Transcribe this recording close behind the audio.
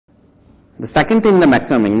The second thing in the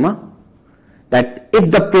maxima minima, that if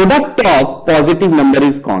the product of positive number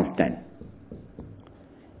is constant,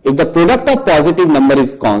 if the product of positive number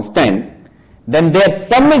is constant, then their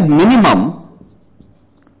sum is minimum,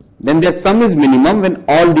 when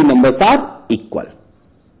all the numbers are equal.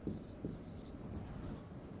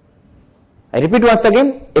 I repeat once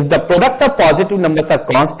again, if the product of positive numbers are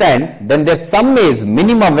constant, then their sum is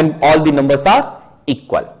minimum when all the numbers are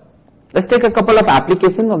equal. Let's take a couple of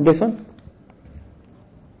applications of this one.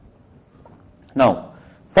 Now,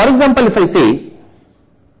 for example, if I say,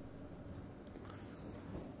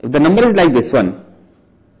 if the number is like this one,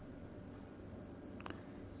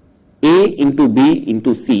 A into B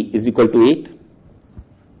into C is equal to 8,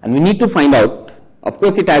 and we need to find out, of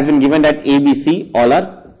course it has been given that A, B, C all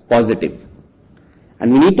are positive,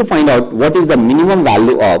 and we need to find out what is the minimum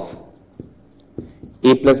value of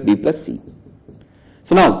A plus B plus C.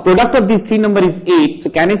 So now, product of these three numbers is 8, so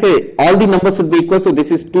can I say all the numbers should be equal, so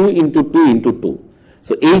this is 2 into 2 into 2.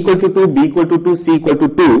 So A equal to 2, B equal to 2, C equal to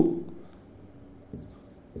 2,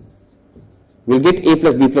 we'll get A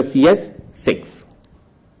plus B plus C as 6.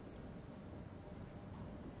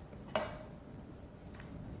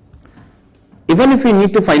 Even if we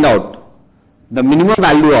need to find out the minimum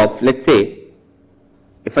value of, let's say,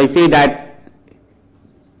 if I say that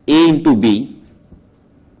A into B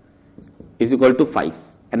is equal to 5,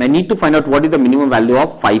 and I need to find out what is the minimum value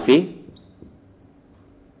of 5A,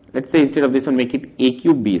 let's say instead of this one make it A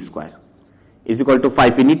cube B square is equal to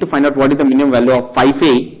 5, we need to find out what is the minimum value of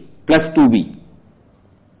 5A plus 2B.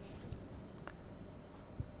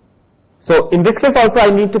 So in this case also I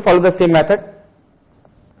need to follow the same method.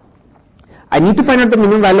 I need to find out the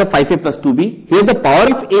minimum value of 5A plus 2B. Here the power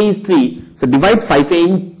of A is 3, so divide 5A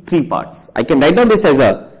in 3 parts. I can write down this as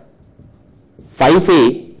a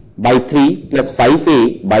 5A by 3 plus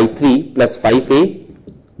 5A by 3 plus 5A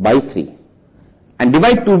by 3. And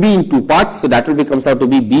divide 2B in 2 parts, so that will becomes out to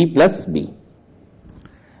be B plus B.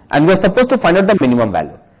 And we are supposed to find out the minimum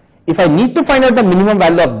value. If I need to find out the minimum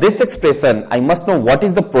value of this expression, I must know what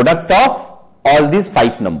is the product of all these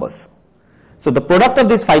 5 numbers. So the product of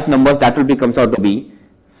these 5 numbers, that will becomes out to be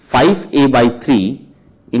 5A by 3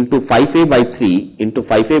 into 5A by 3 into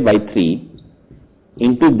 5A by 3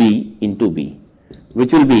 into B,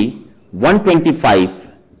 which will be 125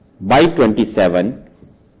 by 27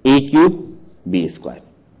 A cube B square.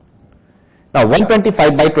 Now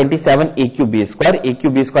 125 by 27 A cube B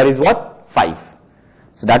square is what? 5.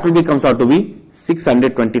 So that will becomes out to be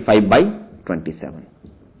 625 by 27.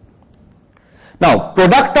 Now,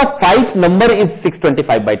 product of 5 number is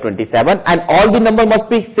 625 by 27 and all the number must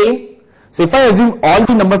be same. So, if I assume all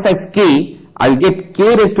the numbers as k, I will get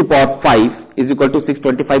k raised to power 5 is equal to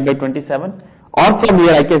 625 by 27. Or from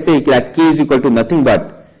here I can say that k is equal to nothing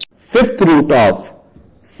but 5th root of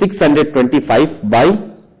 625 by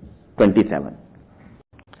 27.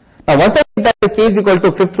 Now, once I get that k is equal to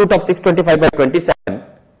 5th root of 625 by 27,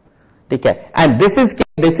 okay, and this is k,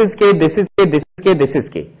 this is k, this is k, this is k, this is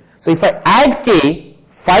k. So if I add k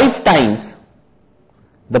 5 times,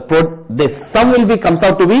 this sum will be comes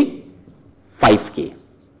out to be 5k.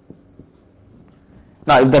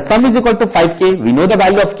 Now if the sum is equal to 5k, we know the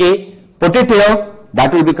value of k, put it here,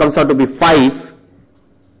 that will be comes out to be 5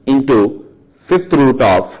 into 5th root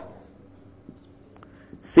of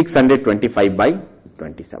 625 by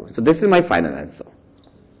 27. So this is my final answer.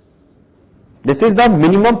 This is the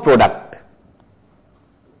minimum product,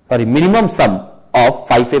 minimum sum of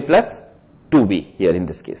 5A plus 2B here in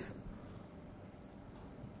this case.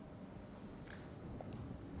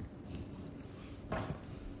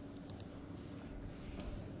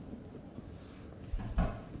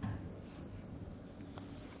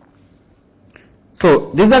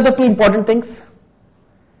 So these are the two important things.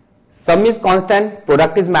 Sum is constant,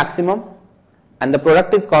 product is maximum, and the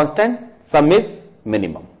product is constant, sum is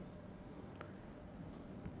minimum.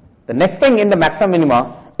 The next thing in the maxima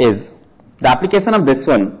minima is the application of this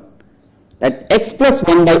one, that x plus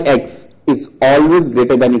 1 by x is always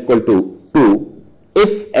greater than equal to 2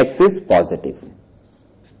 if x is positive.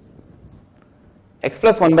 X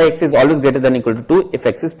plus 1 by x is always greater than equal to 2 if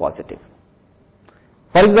x is positive.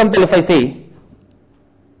 For example, if I say,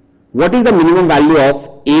 what is the minimum value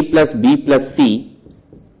of a plus b plus c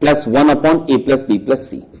plus 1 upon a plus b plus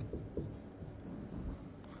c?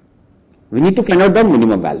 We need to find out the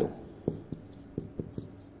minimum value.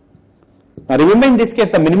 Now remember, in this case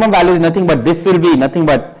the minimum value is nothing but this will be nothing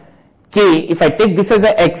but k. If I take this as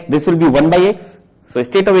a x, this will be 1 by x. So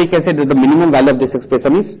straight away you can say that the minimum value of this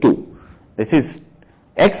expression is 2. This is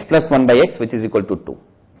x plus 1 by x, which is equal to 2.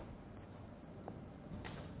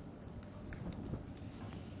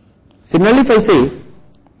 Similarly, if I say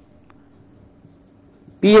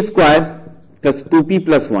P square plus 2P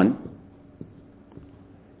plus 1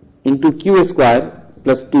 into Q square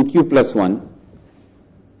plus 2Q plus 1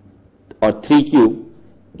 or 3Q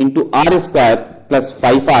into R square plus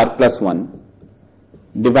 5R plus 1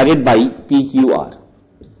 divided by PQR.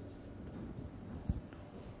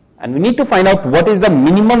 And we need to find out what is the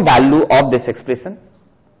minimum value of this expression.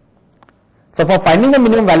 So for finding the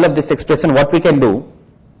minimum value of this expression, what we can do,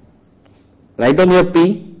 write down here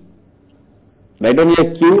P, write down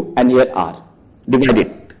here Q and here R, divide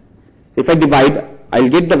it. So if I divide, I will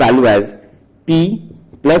get the value as P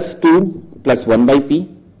plus 2 plus 1 by P.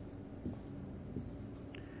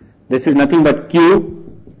 This is nothing but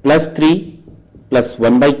Q plus 3 plus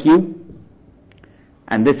 1 by Q,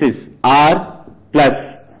 and this is R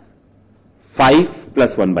plus 5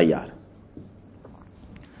 plus 1 by R.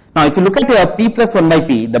 Now if you look at here P plus 1 by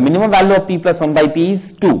P, the minimum value of P plus 1 by P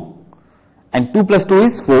is 2, and 2 plus 2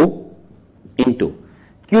 is 4 into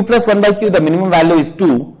Q plus 1 by Q, the minimum value is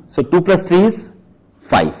 2, so 2 plus 3 is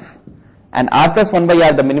 5, and R plus 1 by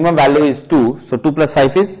R, the minimum value is 2, so 2 plus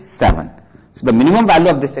 5 is 7. So the minimum value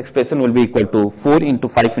of this expression will be equal to 4 into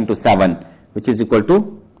 5 into 7, which is equal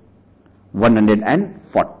to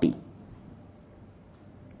 140.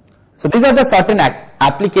 So these are the certain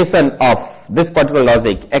application of this particular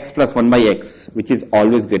logic, x plus 1 by x, which is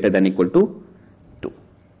always greater than equal to 2.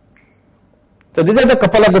 So these are the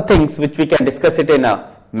couple of the things which we can discuss it in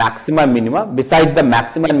a maxima and minima, besides the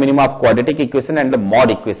maxima and minima of quadratic equation and the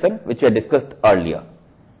mod equation, which we had discussed earlier.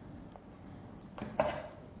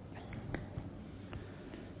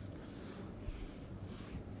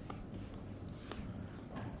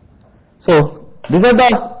 So these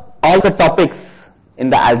are all the topics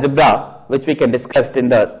in the algebra which we can discuss in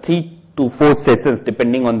the 3 to 4 sessions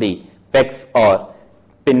depending on the PEX or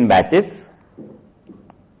PIN batches.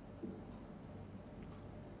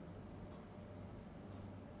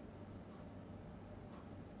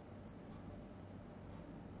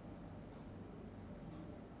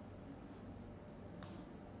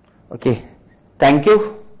 Okay, thank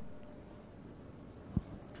you.